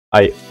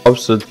I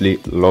absolutely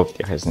love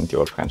the Resident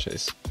Evil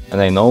franchise,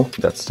 and I know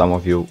that some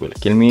of you will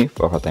kill me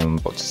for what I'm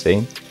about to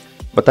say,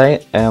 but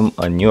I am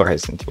a new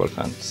Resident Evil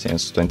fan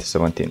since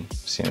 2017,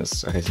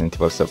 since Resident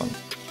Evil 7.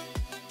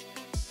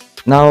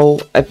 Now,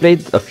 I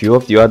played a few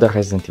of the other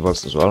Resident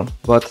Evils as well,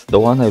 but the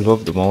one I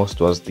loved the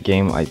most was the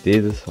game I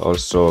did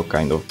also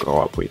kind of grow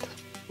up with,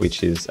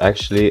 which is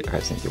actually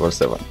Resident Evil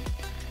 7.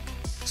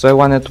 So I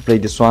wanted to play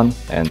this one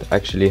and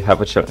actually have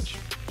a challenge.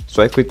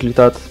 So I quickly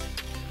thought,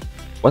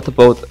 what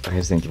about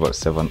Resident Evil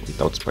 7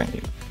 without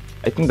sprinting?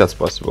 I think that's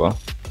possible,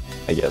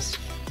 I guess.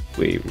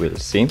 We will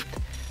see.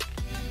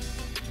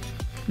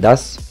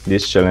 Thus,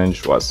 this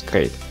challenge was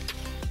great.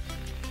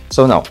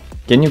 So now,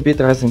 can you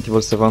beat Resident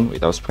Evil 7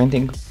 without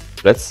sprinting?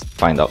 Let's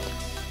find out.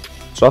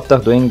 So after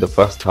doing the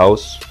first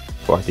house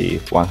for the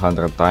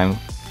 100th time,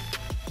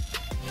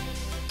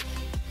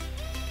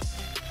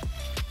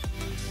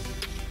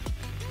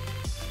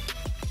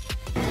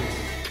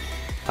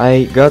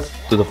 I got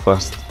to the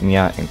first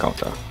Mia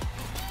encounter.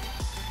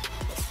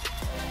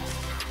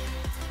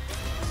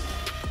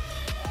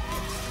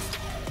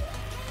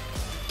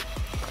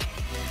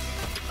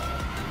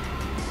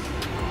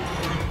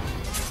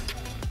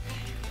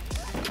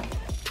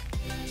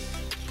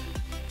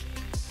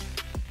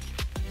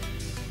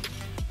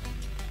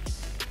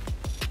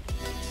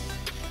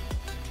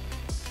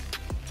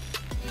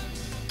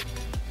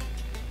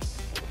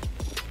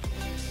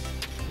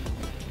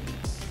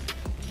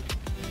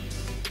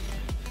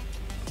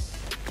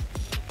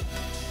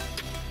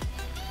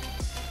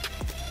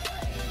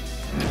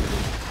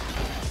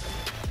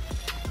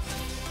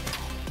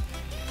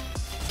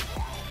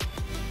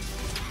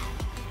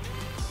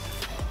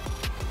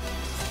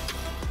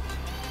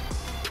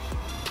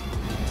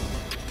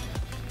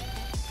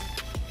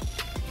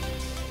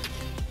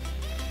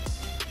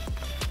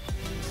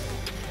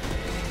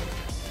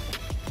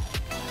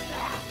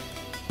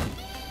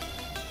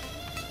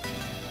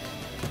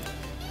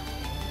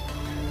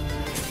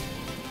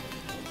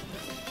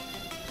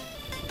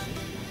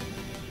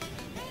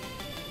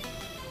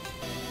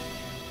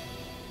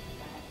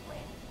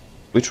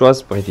 Which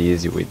was pretty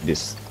easy with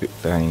this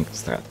training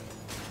strat,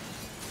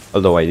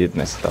 although I did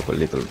mess it up a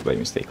little by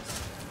mistake.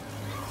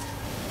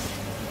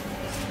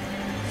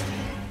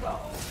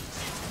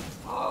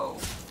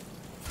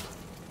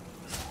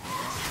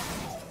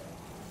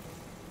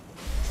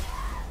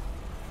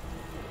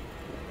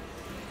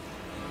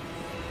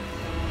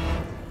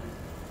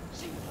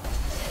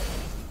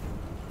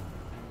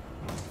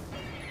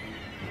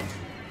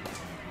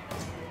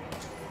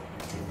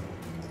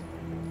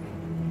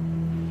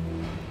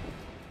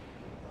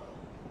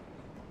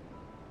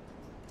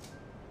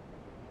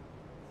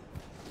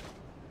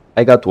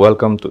 I got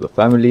welcomed to the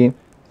family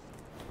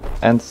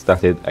and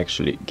started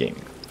actually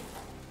gaming.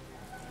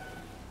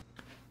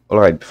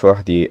 Alright,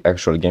 before the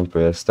actual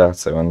gameplay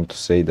starts, I want to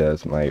say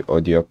that my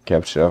audio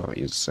capture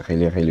is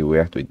really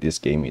weird with this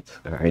game. It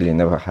really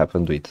never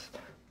happened with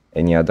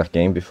any other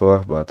game before,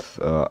 but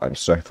I'm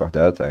sorry for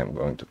that. I'm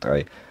going to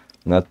try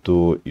not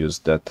to use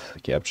that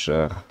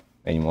capture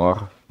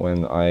anymore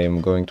when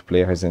I'm going to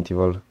play Resident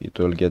Evil. It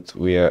will get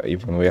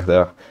even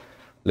weirder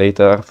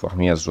later for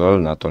me as well,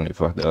 not only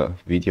for the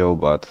video,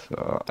 but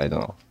I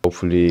don't know.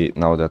 Hopefully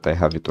now that I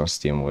have it on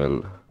Steam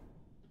will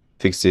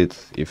fix it.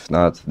 If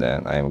not,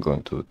 then I am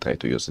going to try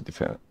to use a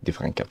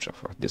different capture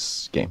for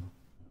this game.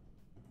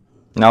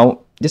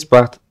 Now, this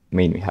part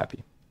made me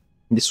happy.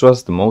 This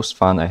was the most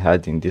fun I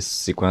had in this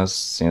sequence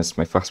since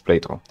my first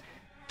playthrough.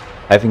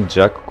 Having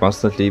Jack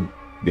constantly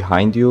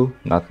behind you,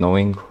 not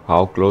knowing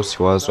how close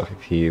he was or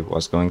if he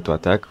was going to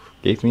attack,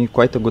 gave me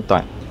quite a good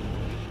time.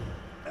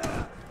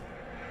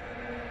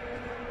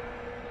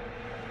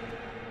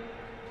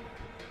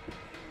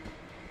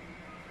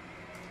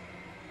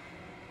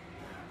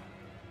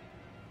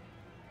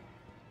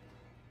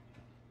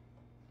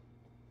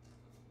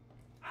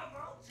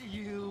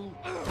 You.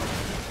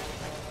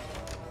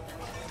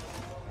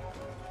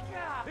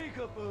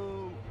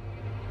 Peekaboo.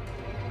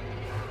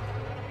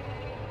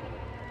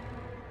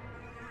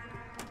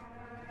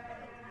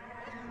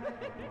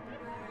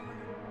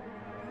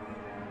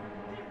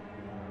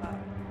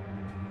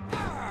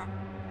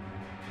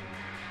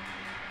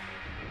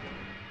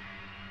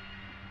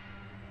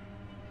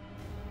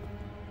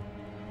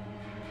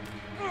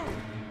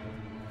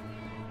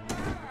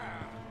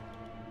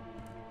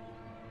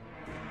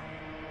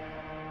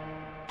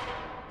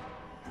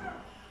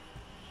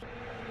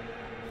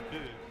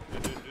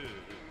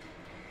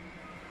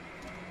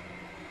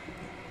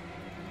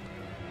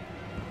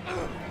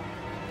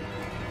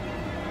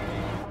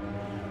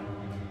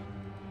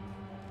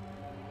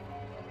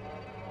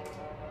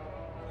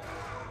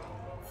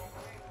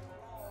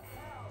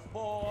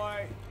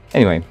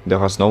 Anyway, there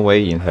was no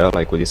way in hell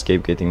I could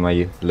escape getting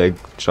my leg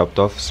chopped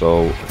off,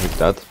 so with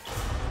that.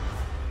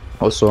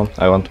 Also,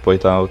 I want to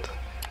point out,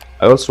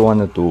 I also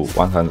wanted to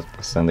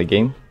 100% the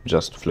game,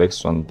 just to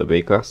flex on the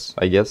bakers,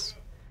 I guess.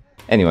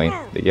 Anyway,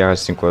 the garage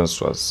sequence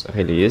was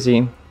really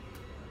easy.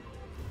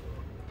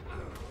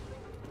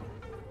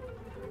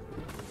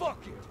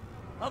 Fuck it!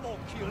 I'm gonna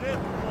kill every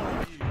one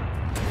of you.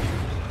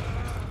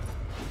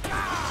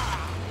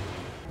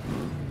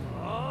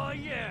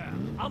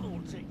 I'm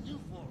gonna take you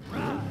for a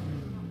ride.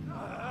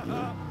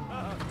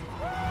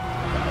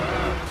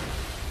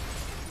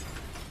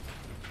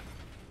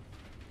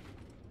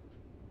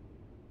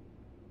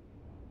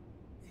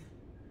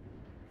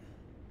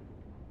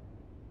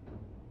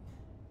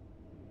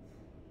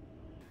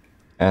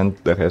 And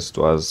the rest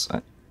was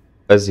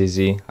as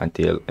easy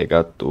until I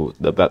got to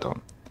the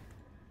bathroom.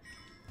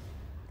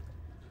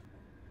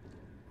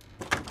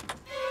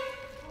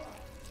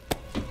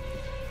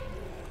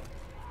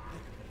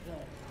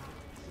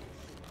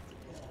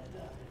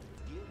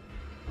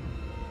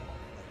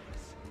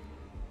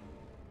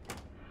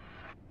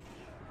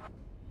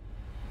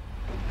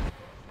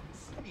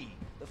 See,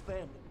 the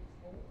family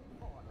was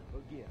apart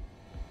again.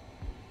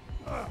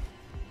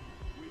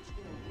 Which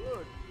gonna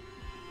run?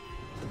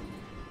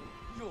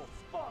 Your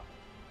spot.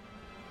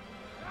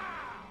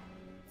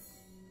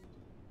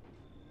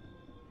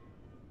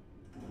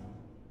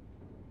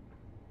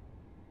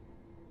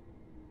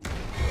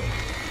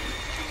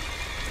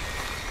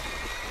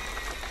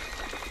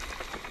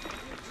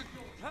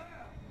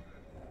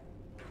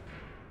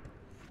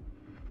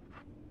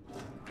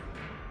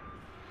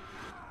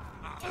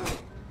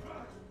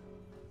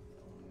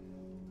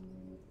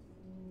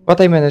 But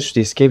I managed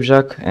to escape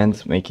Jack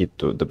and make it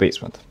to the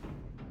basement.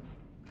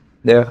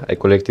 There I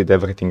collected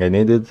everything I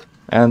needed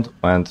and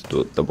went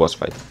to the boss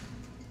fight.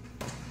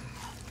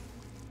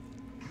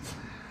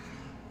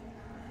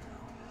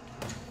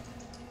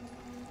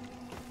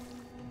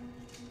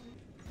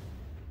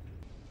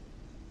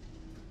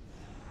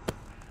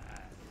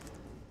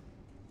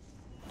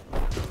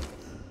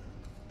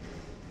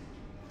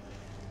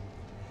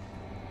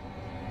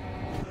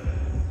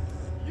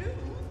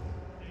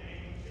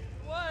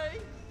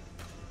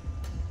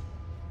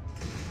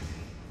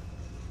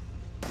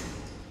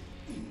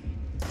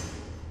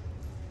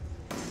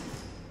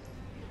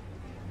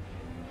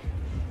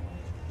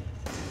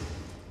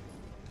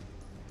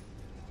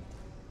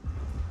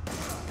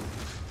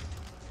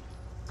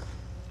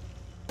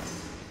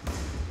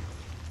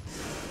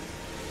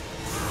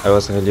 I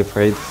was really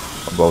afraid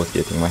about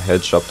getting my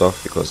head chopped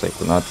off because I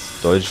could not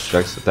dodge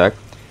Jack's attack,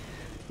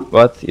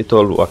 but it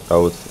all worked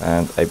out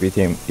and I beat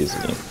him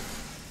easily.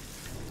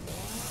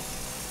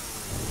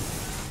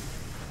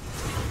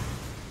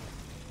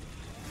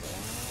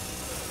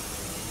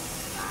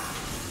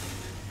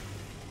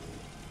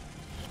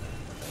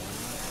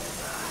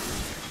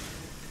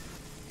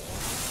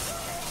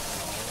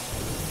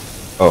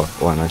 Oh,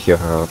 wanna hear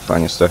a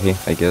funny story,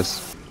 I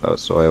guess?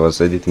 So I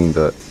was editing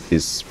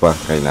this part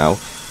right now,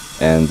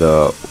 and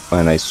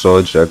when I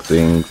saw Jack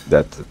doing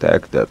that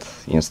attack, that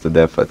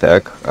insta-death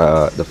attack,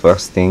 the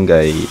first thing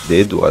I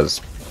did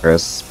was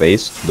press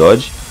space to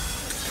dodge,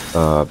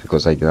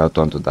 because I did not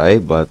want to die,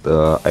 but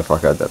I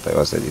forgot that I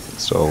was editing.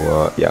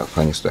 So yeah,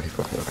 funny story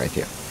for you right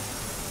here.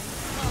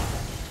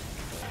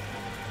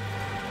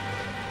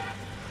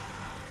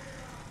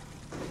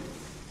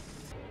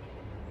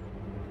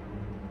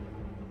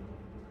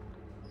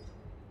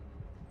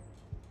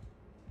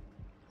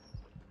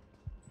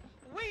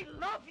 We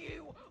love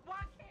you!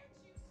 Why can't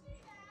you see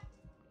that?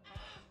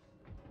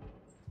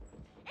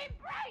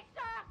 Embrace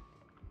us!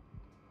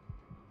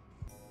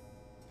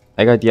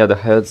 I got the other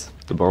head,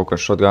 the broken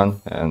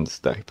shotgun, and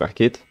the repair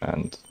kit,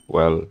 and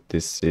well,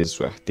 this is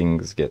where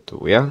things get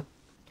weird.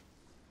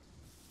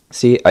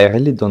 See, I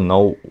really don't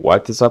know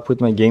what is up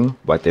with my game,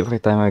 but every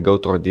time I go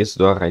through this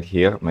door right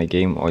here, my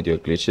game audio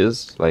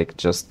glitches. Like,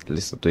 just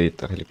listen to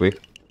it really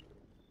quick.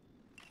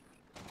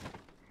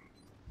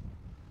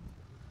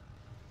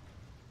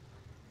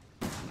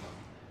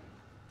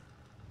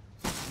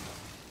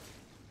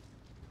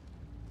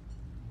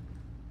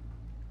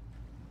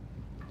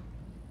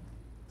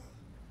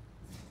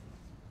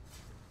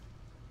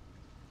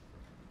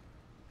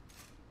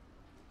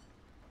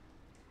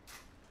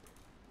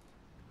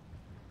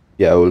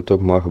 Yeah, I will talk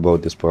more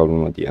about this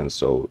problem at the end,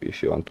 so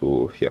if you want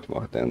to hear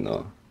more, then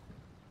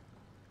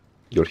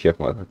you'll hear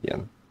more at the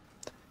end.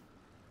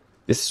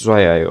 This is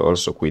why I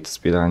also quit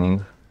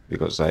speedrunning,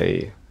 because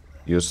I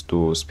used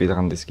to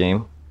speedrun this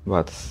game,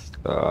 but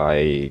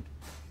it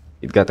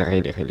got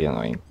really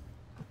annoying.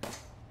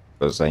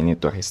 Because I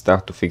need to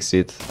restart to fix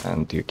it,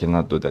 and you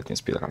cannot do that in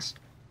speedruns.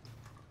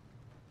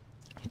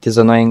 It is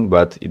annoying,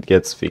 but it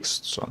gets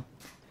fixed soon.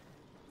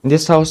 In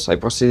this house, I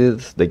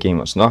proceeded, the game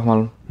was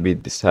normal,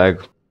 beat this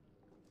hag.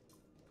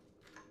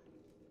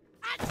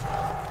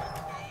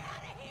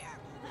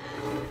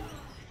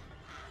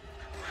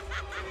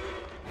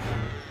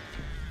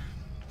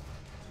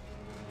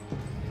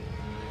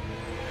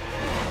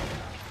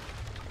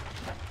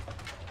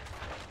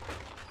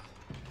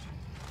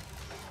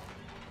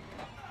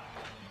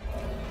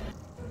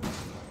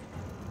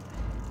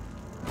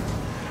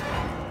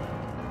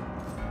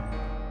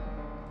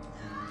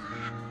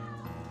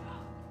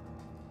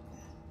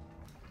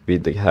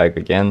 Beat the hag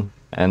again,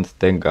 and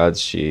thank god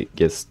she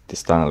gets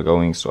this tunnel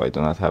going so I do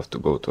not have to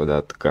go to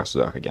that cursed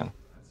door again.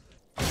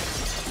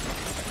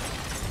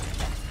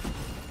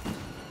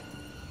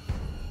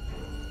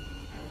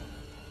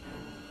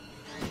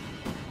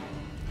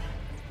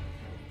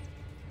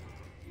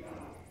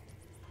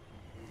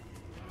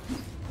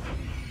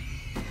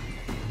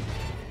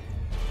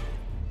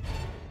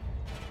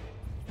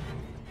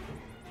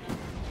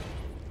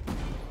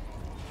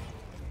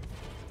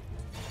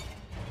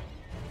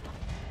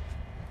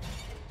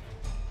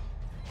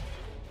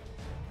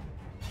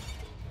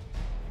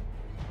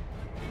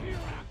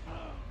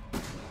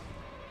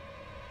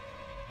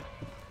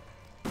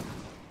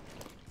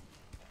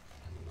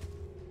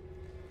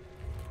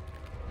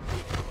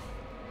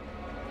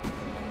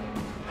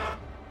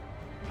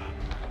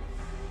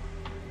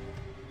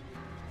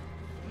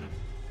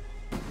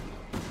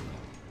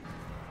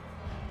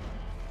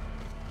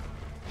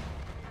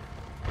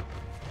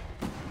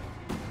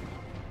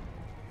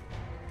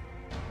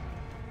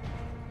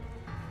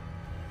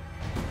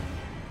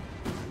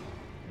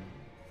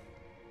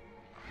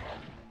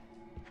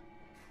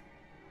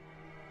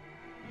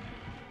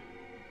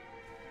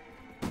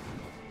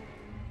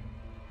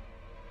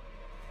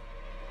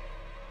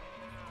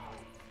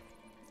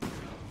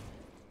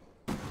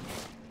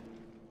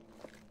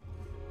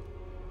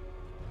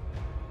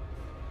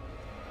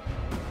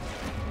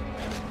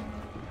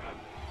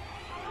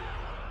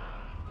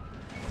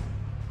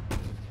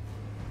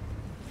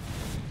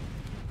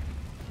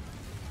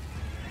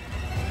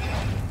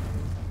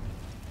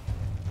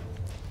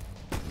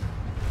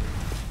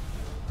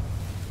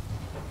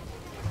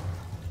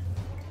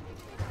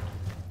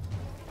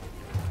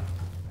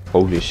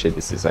 Holy shit,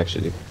 this is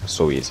actually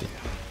so easy.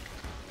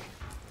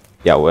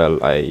 Yeah,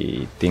 well,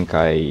 I think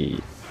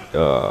it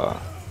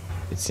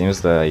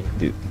seems like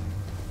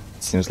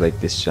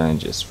this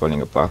challenge is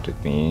falling apart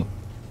with me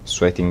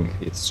sweating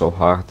it so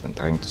hard and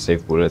trying to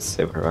save bullets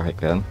everywhere I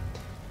can.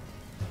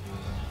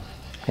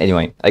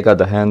 Anyway, I got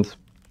the hand,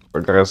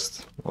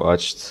 progressed,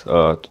 watched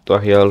a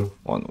tutorial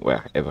on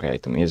where every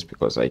item is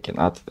because I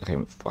cannot,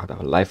 for the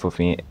life of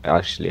me,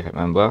 actually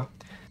remember.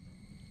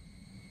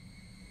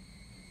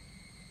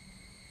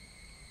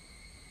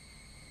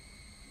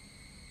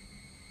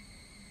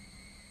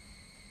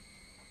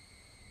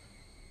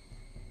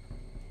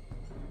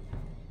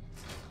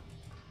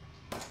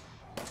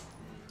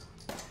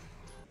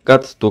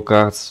 Got 2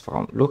 cards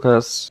from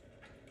Lucas.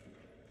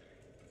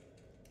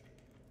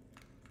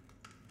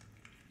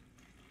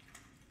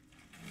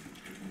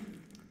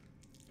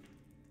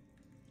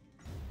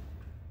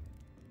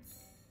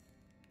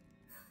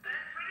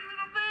 That pretty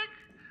little thing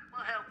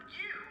will help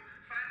you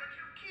find the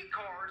 2 key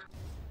cards.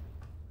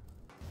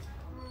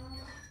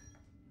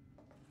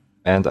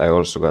 And I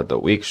also got the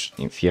weak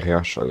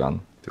inferior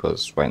shotgun,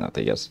 because why not,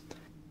 I guess.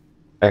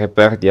 I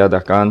repaired the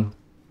other gun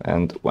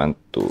and went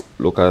to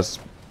Lucas'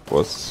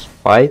 boss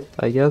fight,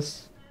 I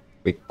guess.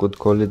 We could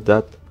call it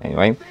that.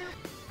 Anyway.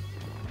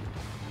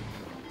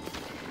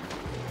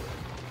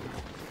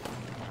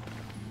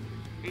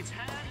 It's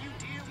how you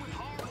deal with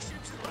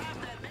hardships in life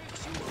that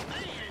makes you a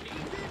man,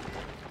 Ethan.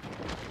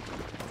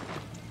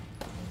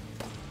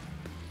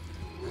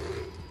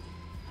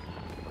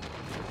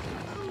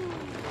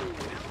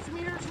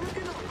 Ellesmere's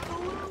looking a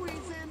little low,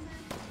 Ethan.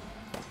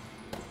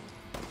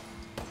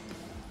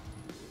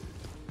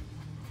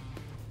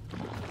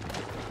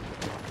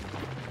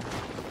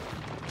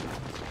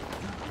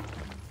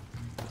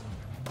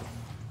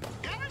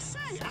 Gotta say,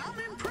 I'm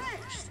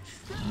impressed.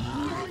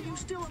 Are you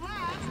still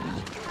alive?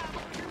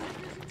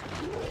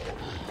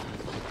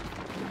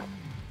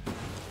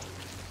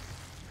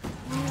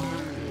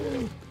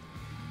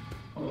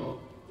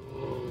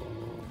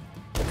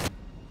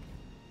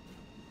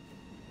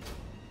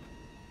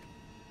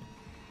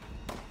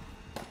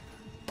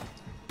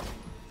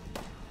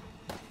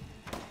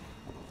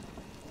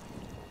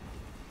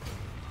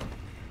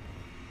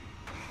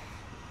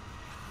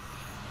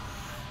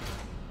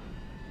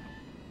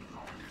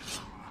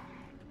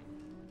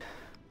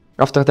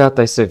 After that,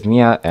 I saved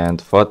Mia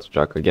and fought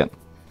Jack again.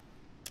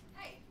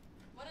 Hey,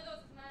 one of those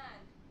is mine.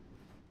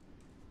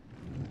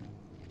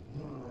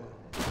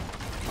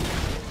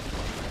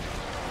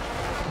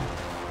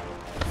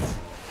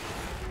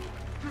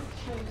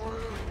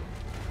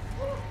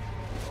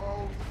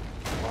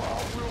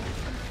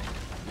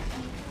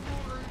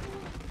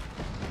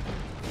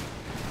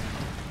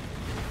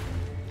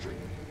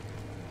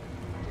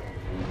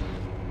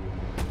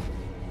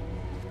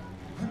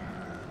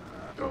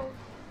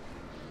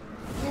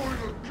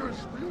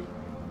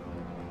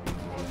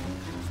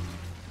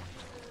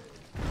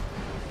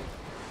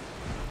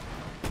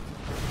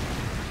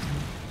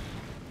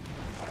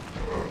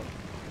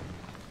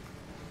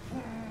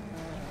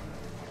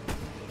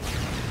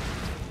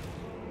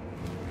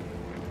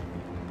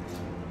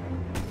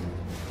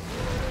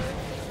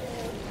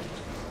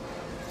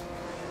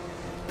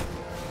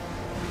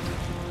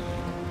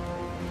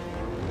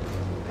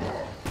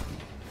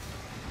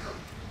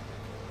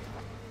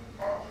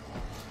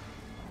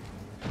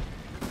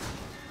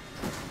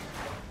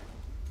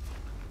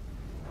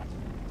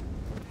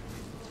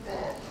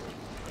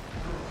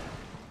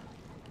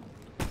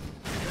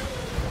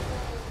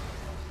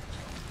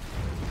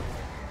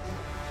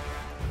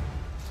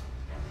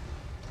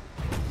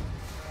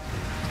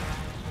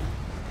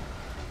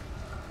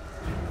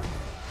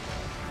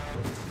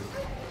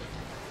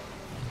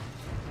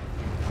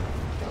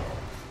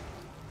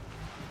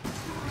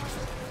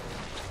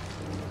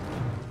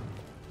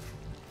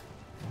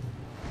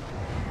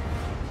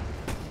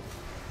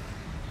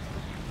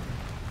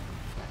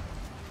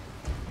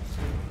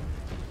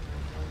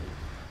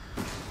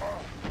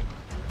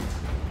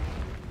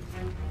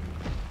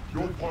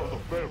 You're part of the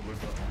family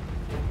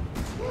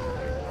now.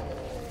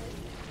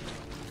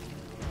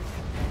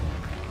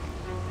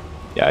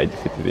 Yeah, I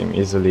defeated him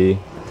easily.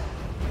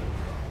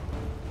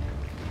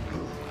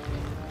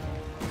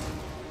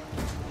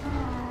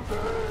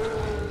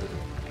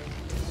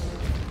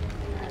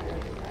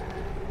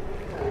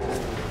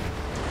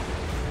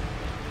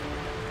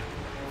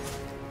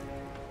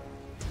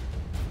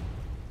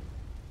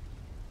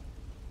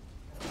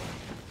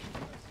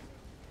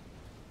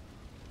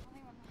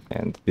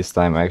 And this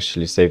time I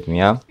actually saved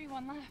Mia. Must be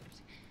one left.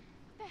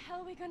 What the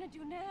hell are we gonna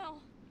do now?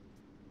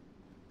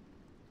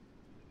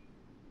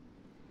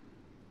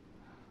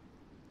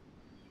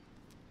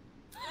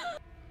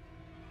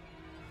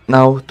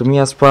 Now, to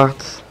Mia's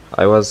part,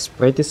 I was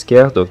pretty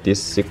scared of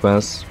this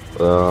sequence,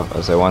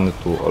 as I wanted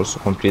to also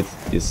complete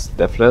this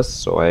deathless,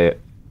 so I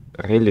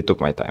really took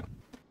my time.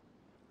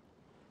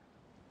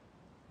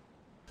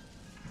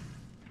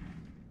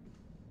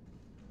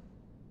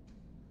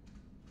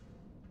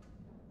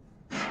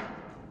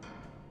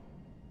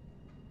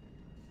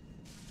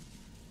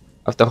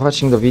 After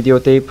watching the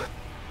videotape,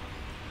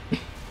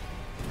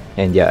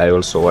 And yeah, I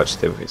also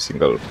watched every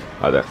single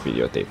other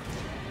videotape.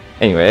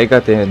 Anyway, I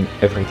got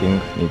everything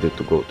needed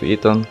to go to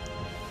Eton.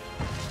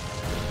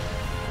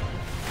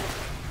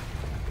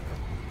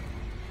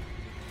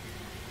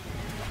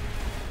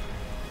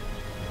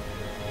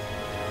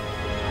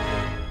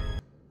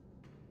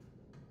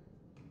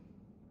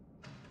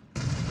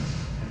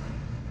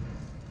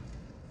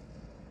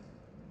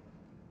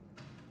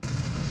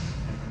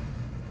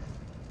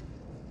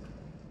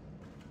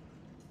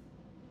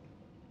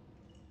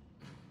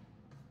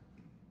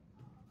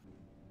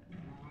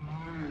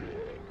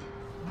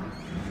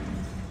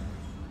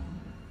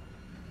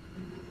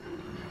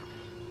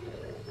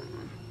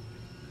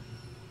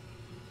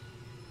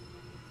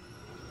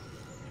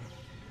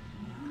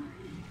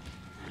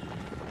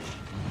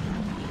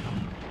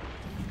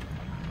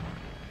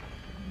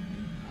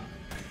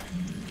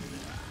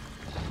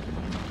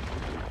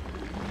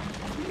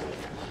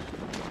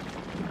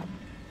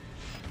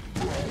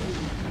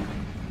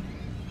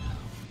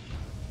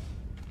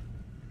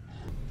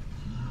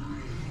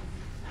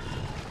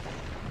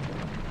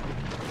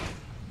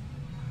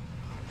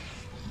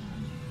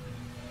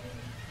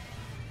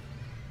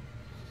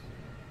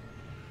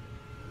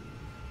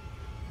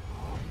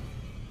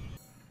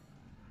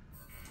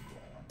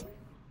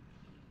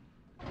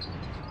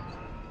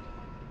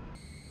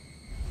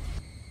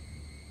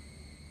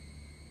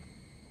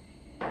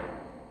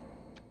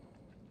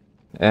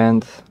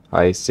 And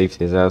I saved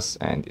his ass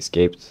and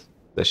escaped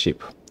the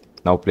ship.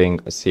 Now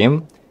playing as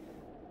him,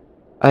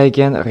 I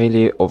again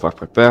really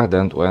overprepared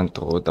and went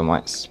through the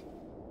mines.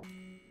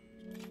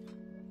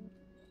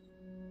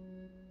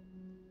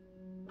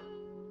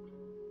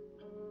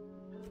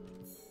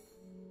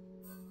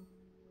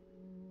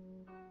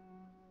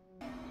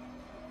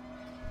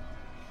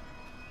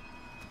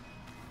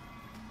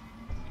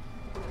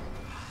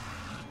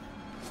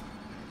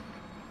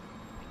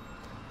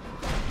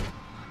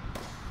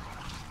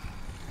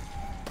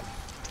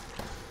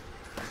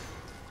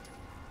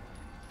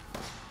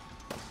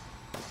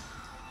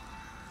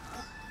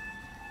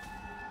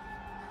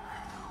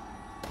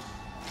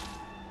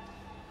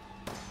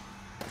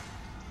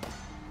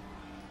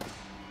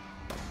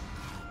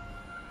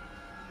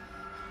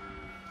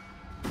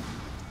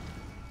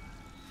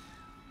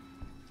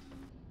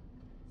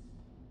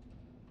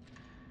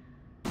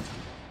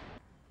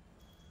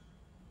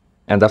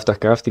 And after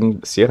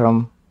crafting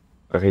serum,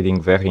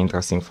 reading very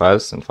interesting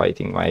files and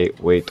fighting my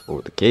way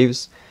through the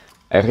caves,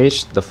 I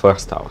reached the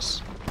first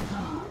house.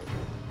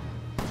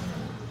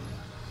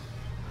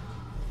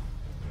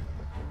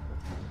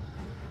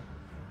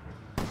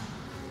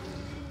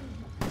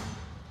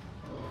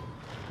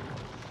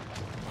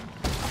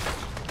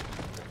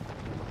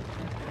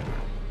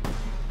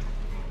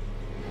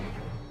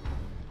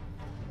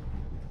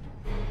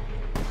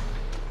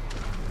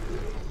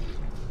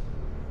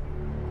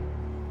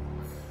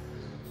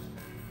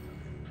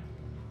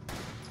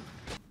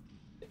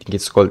 I think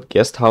it's called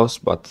guest house,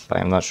 but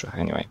I'm not sure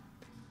anyway.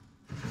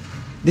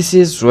 This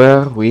is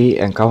where we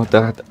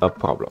encountered a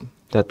problem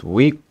that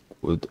we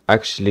would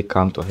actually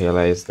come to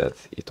realize that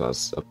it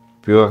was a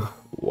pure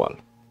wall.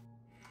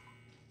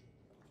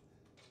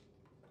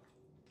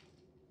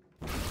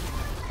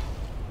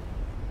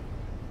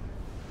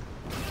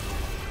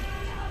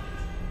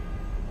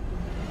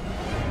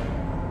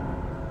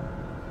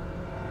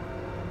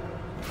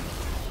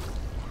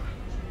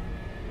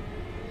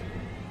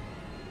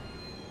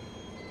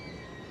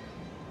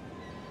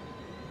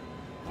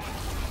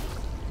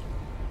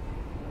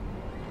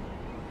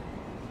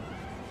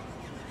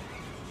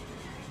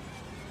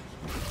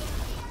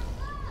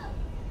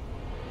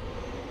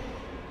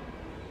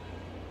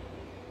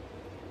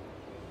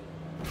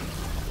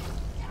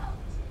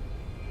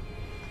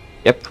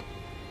 Yep,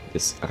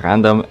 this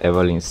random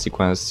Evelyn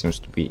sequence seems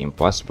to be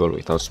impossible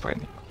without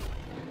sprinting.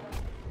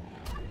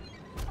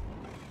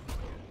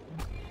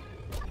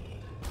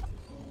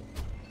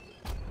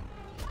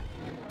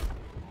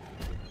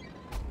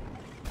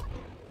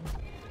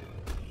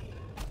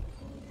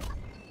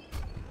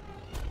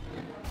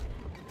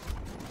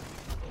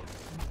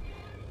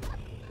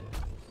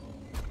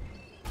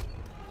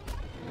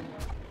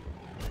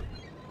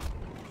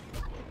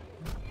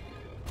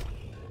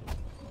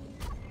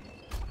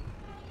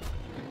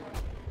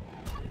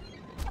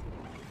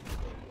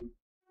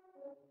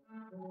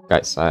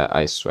 Guys,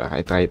 I swear,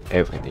 I tried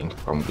everything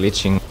from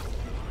glitching,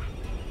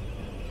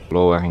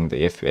 lowering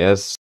the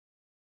FPS.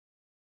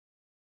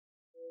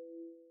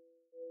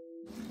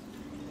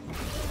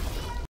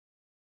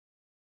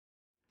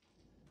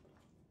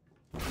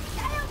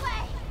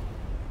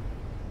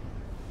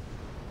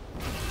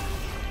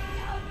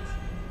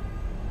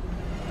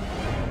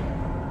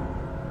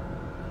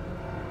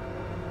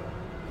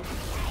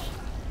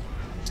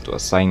 To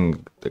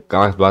assign the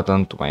guard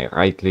button to my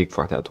right click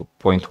for that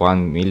 0.1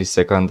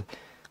 millisecond,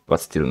 but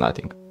still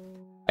nothing.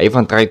 I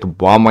even tried to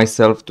bomb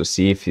myself to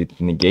see if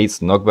it negates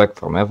knockback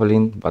from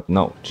Evelyn, but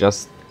no,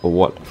 just a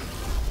wall.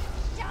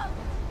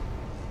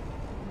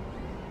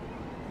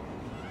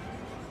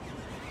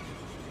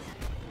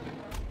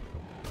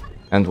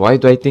 And why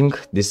do I think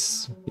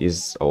this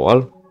is a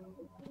wall?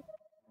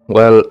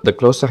 Well, the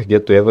closer I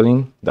get to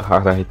Evelyn, the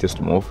harder it is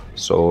to move,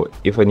 so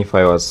even if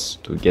I was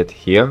to get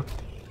here,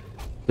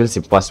 it feels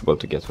impossible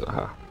to get to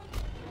her.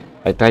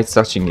 I tried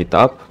searching it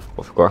up,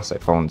 of course I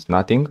found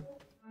nothing.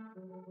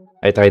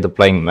 I tried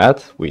applying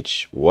math,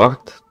 which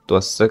worked to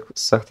a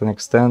certain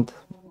extent,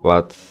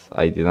 but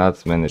I did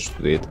not manage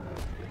to do it.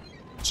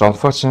 So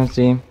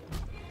unfortunately,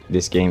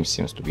 this game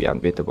seems to be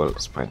unbeatable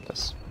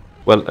sprintless.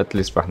 Well, at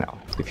least for now.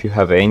 If you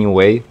have any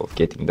way of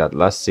getting that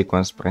last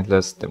sequence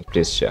sprintless, then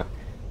please share.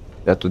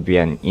 That would be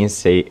an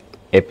insane,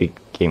 epic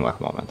gamer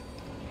moment.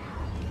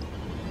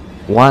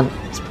 One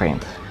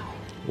sprint.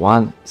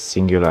 One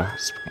singular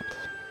sprint.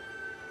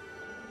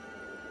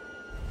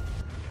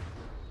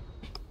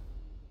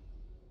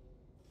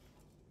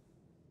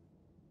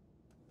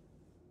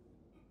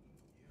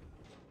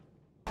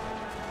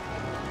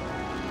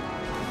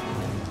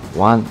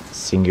 One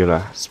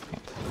singular sprint.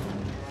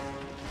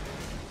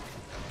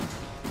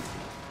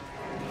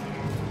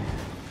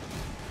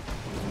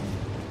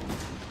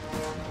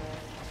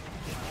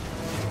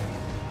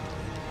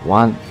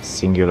 One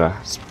singular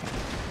sprint.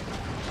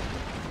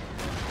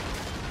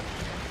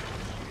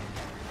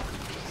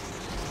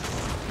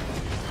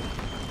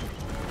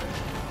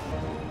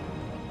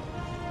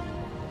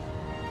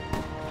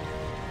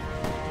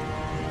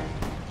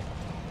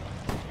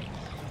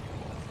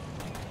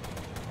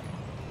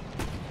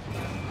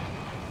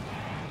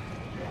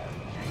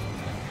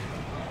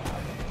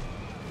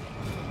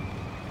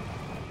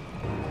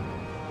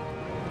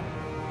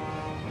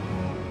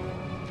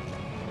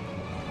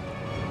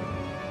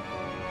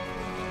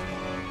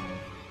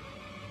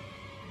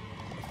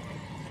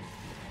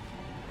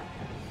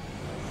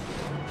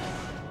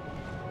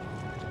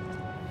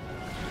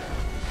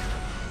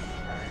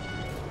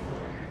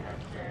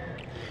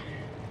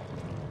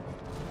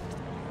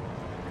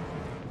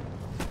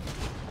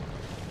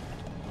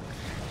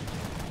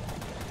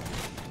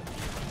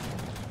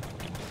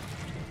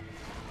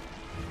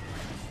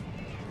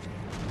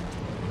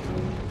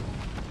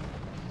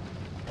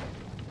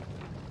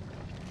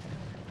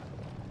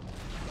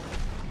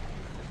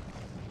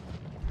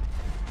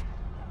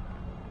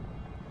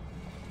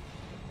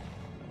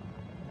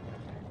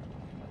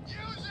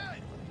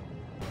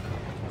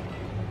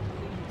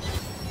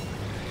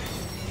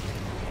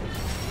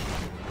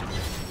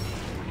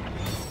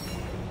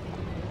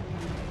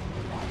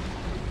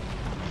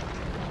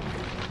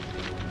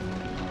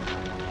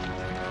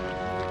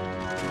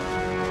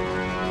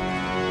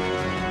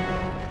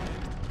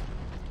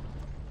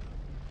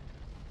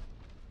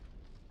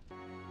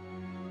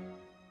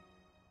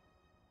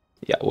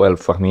 Yeah, well,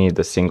 for me,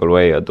 the single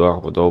way a door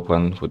would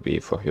open would be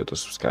for you to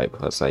subscribe,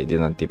 as I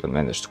didn't even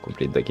manage to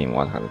complete the game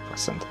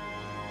 100%.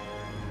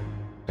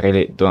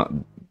 Really,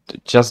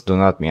 just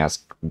don't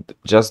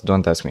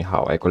ask me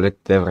how. I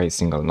collected every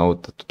single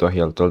note the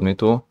tutorial told me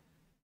to.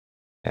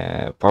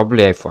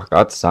 Probably I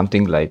forgot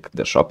something like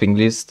the shopping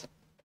list.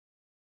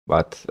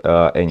 But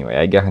anyway,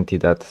 I guarantee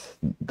that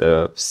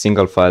the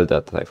single file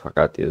that I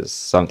forgot is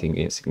something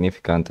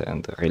insignificant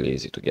and really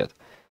easy to get.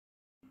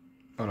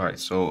 Alright,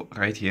 so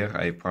right here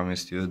I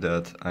promised you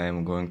that I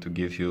am going to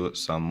give you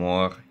some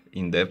more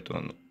in-depth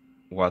on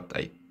what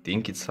I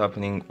think it's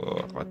happening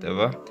or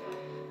whatever.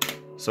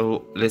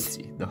 So let's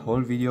see, the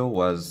whole video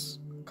was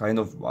kind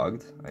of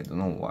bugged, I don't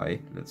know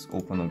why. Let's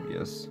open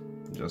OBS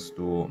just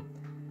to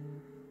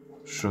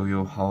show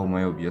you how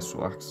my OBS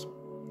works.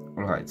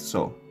 Alright,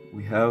 so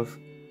we have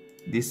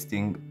this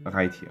thing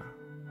right here.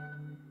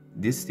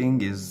 This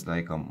thing is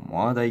like a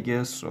mod, I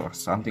guess, or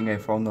something I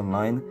found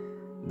online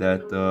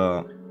that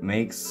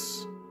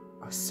makes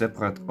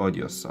separate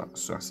audio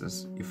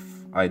sources. If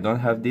I don't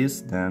have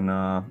this, then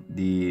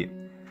the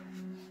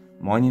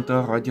monitor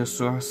audio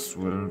source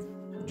will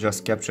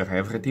just capture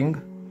everything.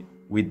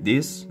 With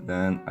this,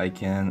 then I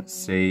can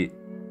say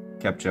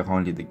capture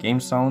only the game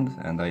sound,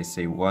 and I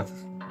say what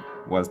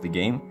was the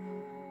game,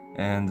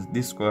 and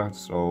Discord,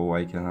 so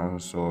I can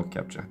also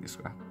capture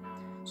Discord.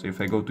 So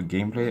if I go to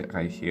gameplay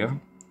right here,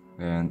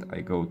 and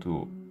I go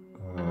to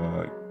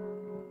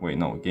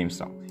game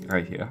sound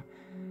right here,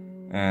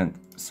 and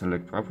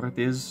select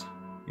properties,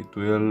 it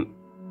will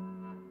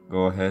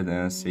go ahead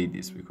and say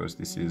this, because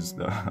this is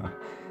the,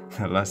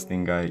 the last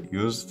thing I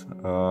used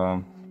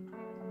to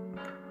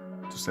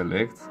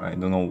select. I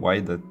don't know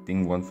why that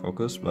thing won't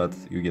focus, but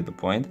you get the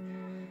point.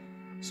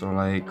 So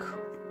like,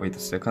 wait a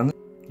second,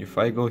 if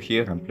I go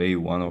here and play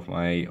one of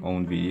my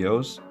own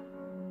videos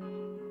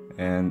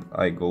and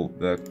I go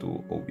back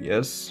to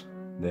OBS,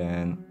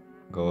 then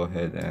go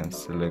ahead and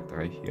select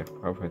right here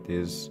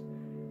properties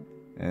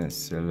and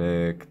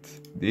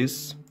select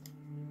this,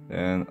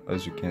 and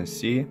as you can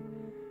see,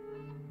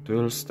 it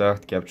will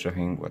start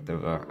capturing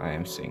whatever I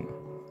am saying.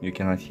 You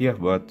cannot hear,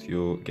 but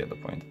you get the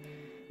point.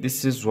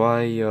 This is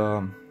why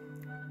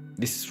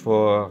this is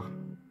for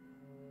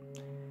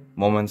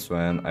moments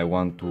when I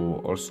want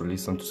to also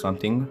listen to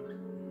something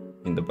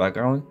in the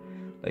background,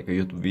 like a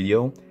YouTube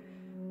video.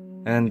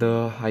 And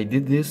I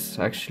did this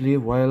actually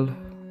while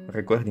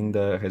recording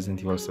the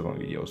Resident Evil 7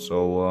 video.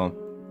 So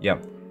yeah,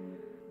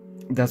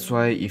 That's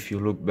why if you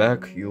look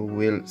back, you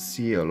will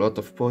see a lot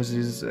of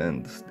pauses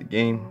and the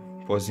game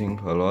pausing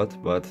a lot.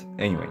 But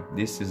anyway,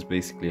 this is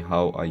basically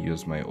how I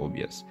use my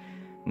OBS.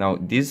 Now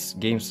this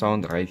game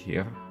sound right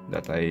here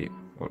that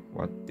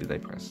what did I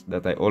press?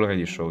 That I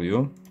already showed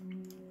you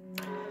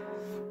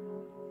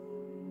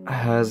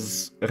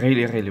has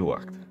really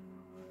worked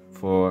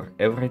for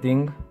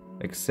everything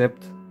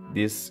except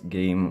this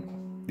game,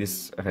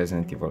 this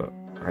Resident Evil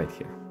right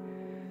here.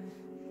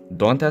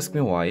 Don't ask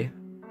me why.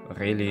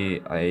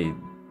 Really,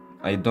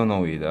 I don't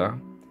know either.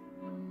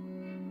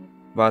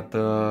 But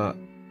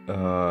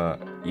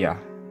yeah,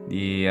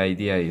 the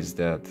idea is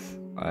that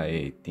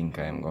I think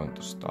I am going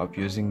to stop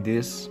using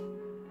this.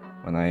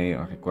 When I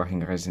am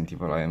recording Resident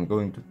Evil, I am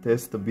going to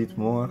test a bit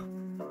more,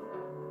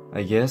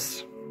 I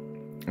guess,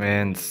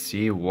 and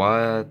see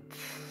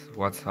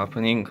what's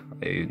happening.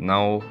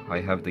 Now I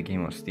have the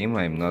game on Steam.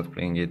 I'm not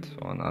playing it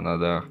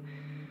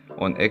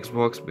on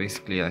Xbox.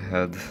 Basically, I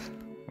had,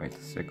 wait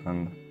a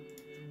second,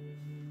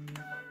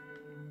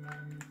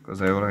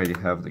 because I already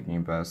have the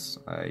Game Pass.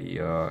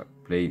 I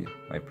played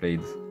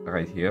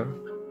right here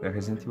the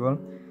Resident Evil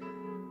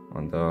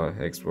on the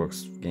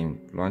Xbox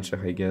game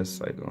launcher, I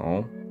guess. I don't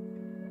know.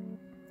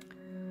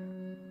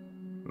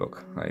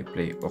 Look, I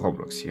play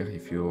Roblox here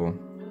if you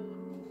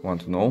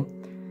want to know.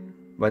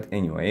 But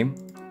anyway,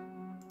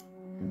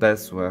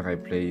 that's where I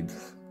played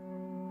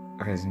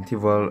Resident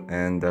Evil,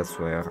 and that's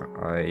where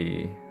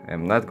I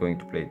am not going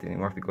to play it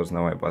anymore because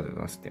now I bought it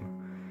on Steam.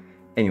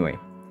 Anyway,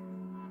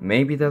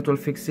 maybe that will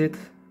fix it,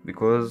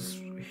 because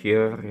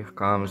here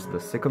comes the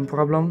second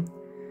problem.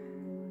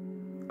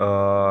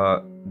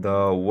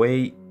 The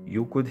way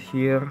you could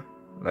hear,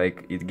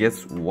 like, it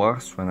gets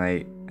worse when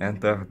I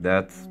enter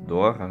that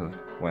door.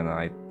 When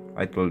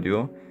I told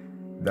you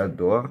that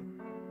door,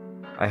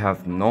 I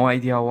have no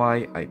idea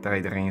why. I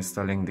tried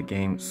reinstalling the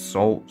game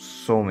so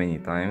many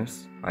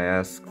times. I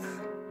asked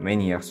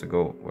many years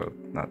ago, well,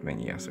 not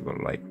many years ago,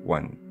 like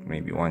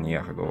maybe 1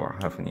 year ago or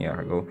half a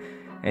year ago,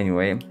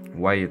 anyway,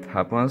 why it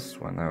happens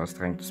when I was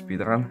trying to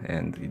speedrun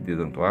and it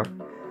didn't work.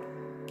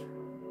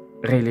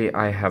 Really,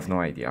 I have no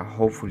idea.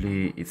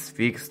 Hopefully it's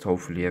fixed.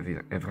 Hopefully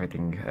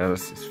everything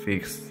else is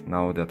fixed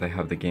now that I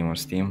have the game on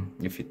Steam.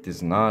 If it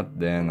is not,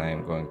 then I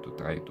am going to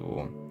try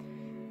to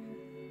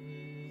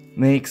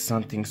make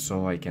something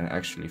so I can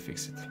actually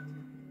fix it.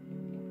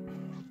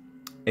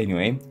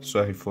 Anyway,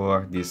 sorry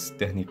for this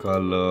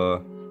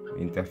technical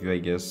interview, I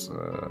guess.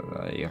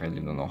 I really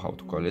don't know how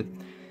to call it.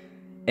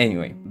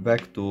 Anyway,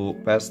 back to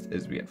past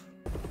SBF.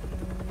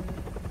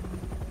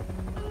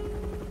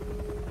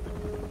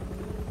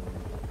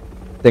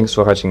 Thanks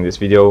for watching this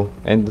video,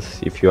 and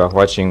if you are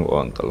watching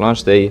on the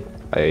launch day,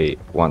 I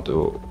want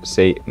to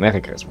say Merry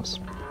Christmas.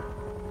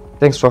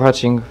 Thanks for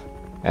watching,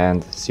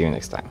 and see you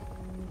next time.